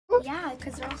Yeah,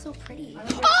 because they're all so pretty.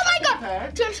 Oh my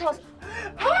god! Jim's house.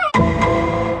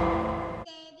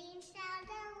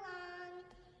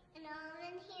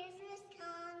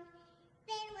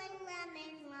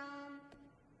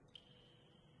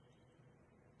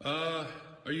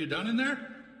 Are you done in there?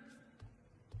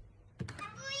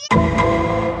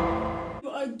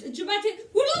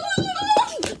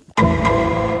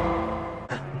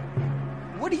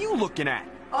 What are you looking at?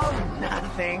 Oh,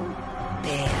 nothing.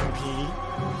 Bambi.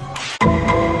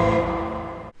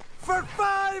 For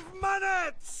 5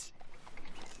 minutes!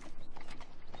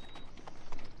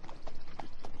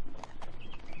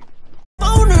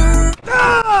 Boner!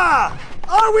 Ah!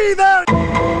 Are we there?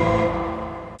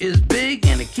 Is big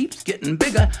and it keeps getting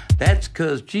bigger. That's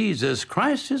 'cause Jesus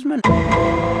Christ is man.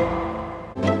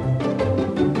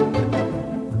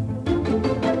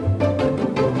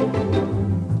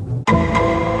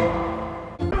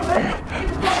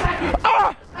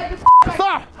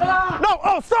 Stop! No!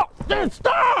 Oh, stop! Dude,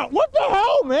 stop! What the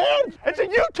hell, man? It's a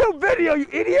YouTube video, you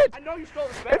idiot! I know you stole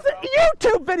the It's a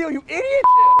YouTube video, you idiot!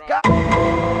 God.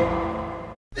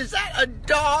 Is that a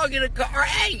dog in a car?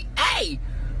 Hey, hey!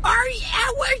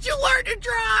 Where'd you learn to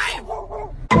drive?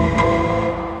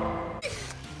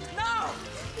 No!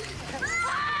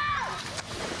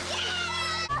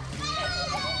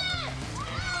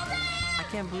 I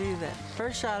can't believe that.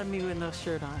 First shot of me with no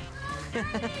shirt on.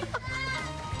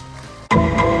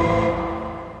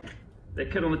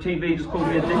 That kid on the TV just called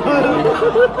me a dick.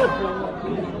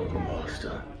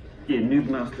 Master. Yeah, Noob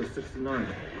Master 69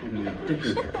 called me a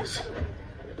dickhead.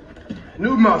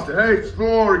 Noob Master, hey, it's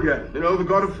Thor again. You know, the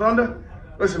god of thunder?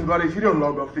 Listen, buddy, if you don't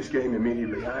log off this game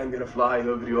immediately, I'm gonna fly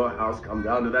over to your house, come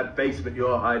down to that basement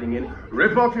you're hiding in,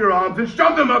 rip off your arms, and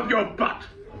shove them up your butt!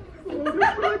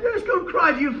 Oh, just go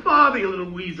cry to your father, you little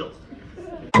weasel.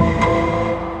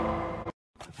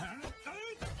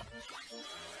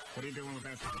 What are you doing with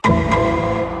that?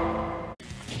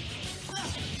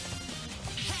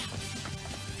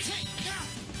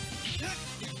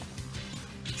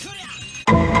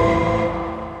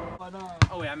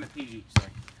 Oh wait, I'm at PG,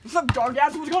 sorry. What's up, dog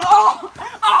ass? What's going on? Oh!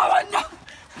 Oh, no!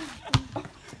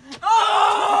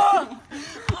 Oh!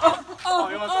 Oh,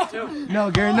 you want some too? No,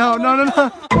 Gary, no.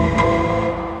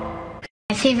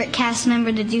 My favorite cast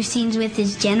member to do scenes with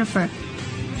is Jennifer.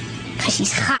 Because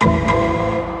she's hot.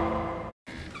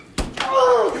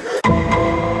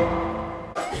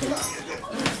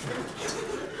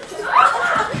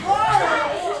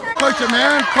 Push it,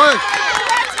 man, push!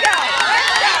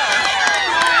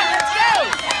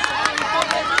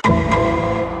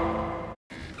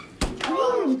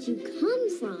 Where did you come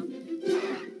from?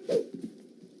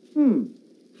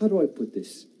 How do I put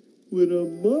this? When a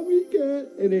mommy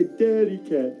cat and a daddy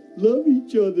cat love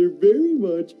each other very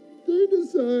much, they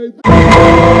decide.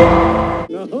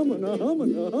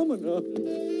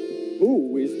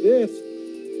 Who is this?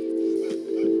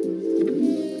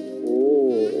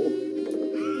 Oh,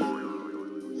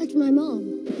 That's my mom.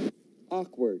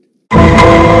 awkward.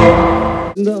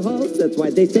 In the house, that's why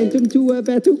they sent him to a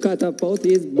vet to cut up both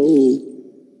his boo.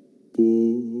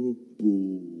 Boo,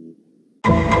 boo.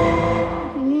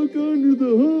 Look under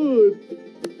the hood.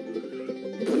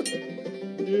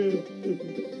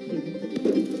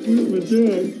 Here's my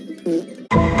dad.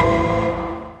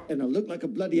 And it'll look like a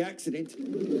bloody accident.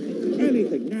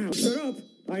 Anything now. Shut up.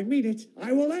 I mean it.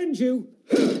 I will end you.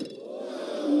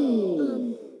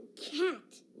 Cat.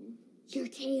 Your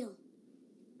tail.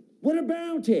 What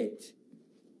about it?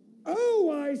 Oh,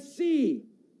 I see.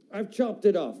 I've chopped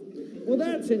it off. Well,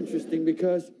 that's interesting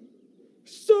because...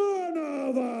 Son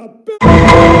of a bitch!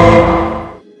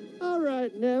 All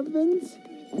right, Nevins.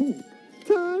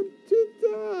 Time to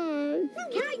die.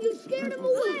 Cat, you scared him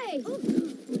away.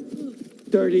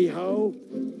 Dirty hoe.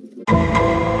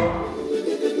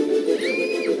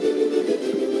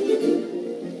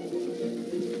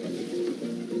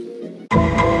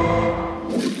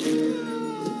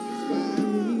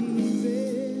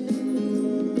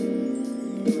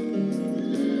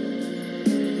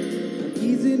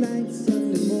 Easy nights.